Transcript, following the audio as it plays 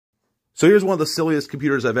So here's one of the silliest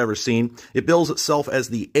computers I've ever seen. It bills itself as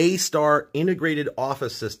the A-Star Integrated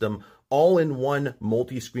Office System all-in-one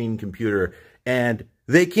multi-screen computer, and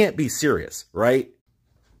they can't be serious, right?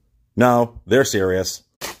 No, they're serious.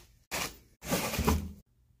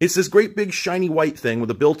 It's this great big shiny white thing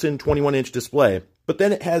with a built-in 21-inch display, but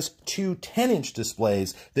then it has two 10-inch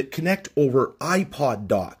displays that connect over iPod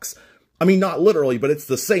docks. I mean, not literally, but it's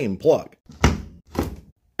the same plug.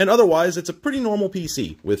 And otherwise, it's a pretty normal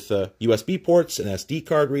PC with USB ports, an SD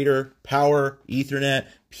card reader, power, Ethernet,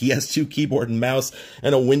 PS2 keyboard and mouse,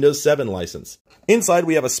 and a Windows 7 license. Inside,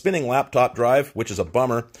 we have a spinning laptop drive, which is a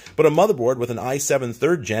bummer, but a motherboard with an i7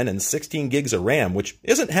 3rd Gen and 16 gigs of RAM, which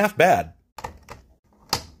isn't half bad.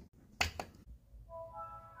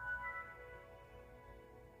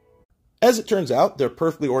 As it turns out, they're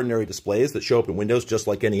perfectly ordinary displays that show up in Windows just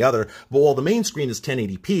like any other, but while the main screen is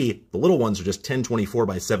 1080p, the little ones are just 1024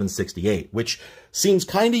 by 768, which seems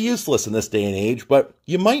kinda useless in this day and age, but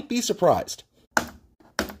you might be surprised.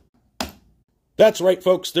 That's right,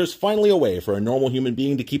 folks, there's finally a way for a normal human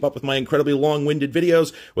being to keep up with my incredibly long-winded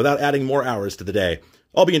videos without adding more hours to the day.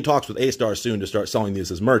 I'll be in talks with A-Star soon to start selling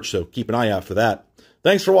these as merch, so keep an eye out for that.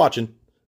 Thanks for watching.